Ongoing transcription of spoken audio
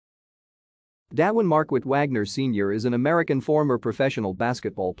Dajuan Marquett Wagner Sr. is an American former professional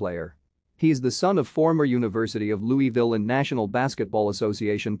basketball player. He is the son of former University of Louisville and National Basketball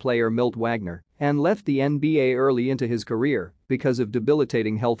Association player Milt Wagner and left the NBA early into his career because of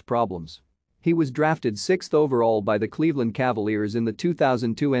debilitating health problems. He was drafted 6th overall by the Cleveland Cavaliers in the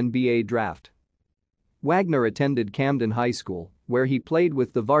 2002 NBA draft. Wagner attended Camden High School, where he played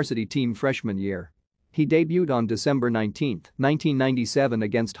with the varsity team freshman year. He debuted on December 19, 1997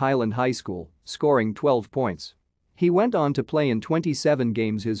 against Highland High School, scoring 12 points. He went on to play in 27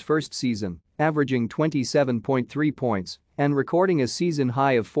 games his first season, averaging 27.3 points and recording a season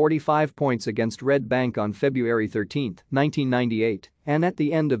high of 45 points against Red Bank on February 13, 1998, and at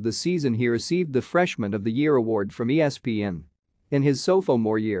the end of the season he received the Freshman of the Year award from ESPN. In his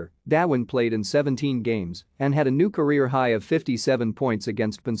sophomore year, Dajuan played in 17 games and had a new career high of 57 points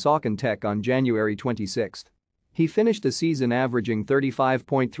against Pennsauken Tech on January 26. He finished the season averaging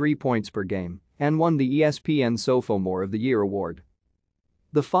 35.3 points per game and won the ESPN Sophomore of the Year award.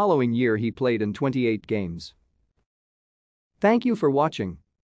 The following year he played in 28 games. Thank you for watching.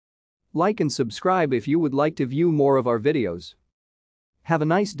 Like and subscribe if you would like to view more of our videos. Have a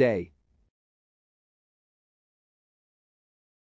nice day.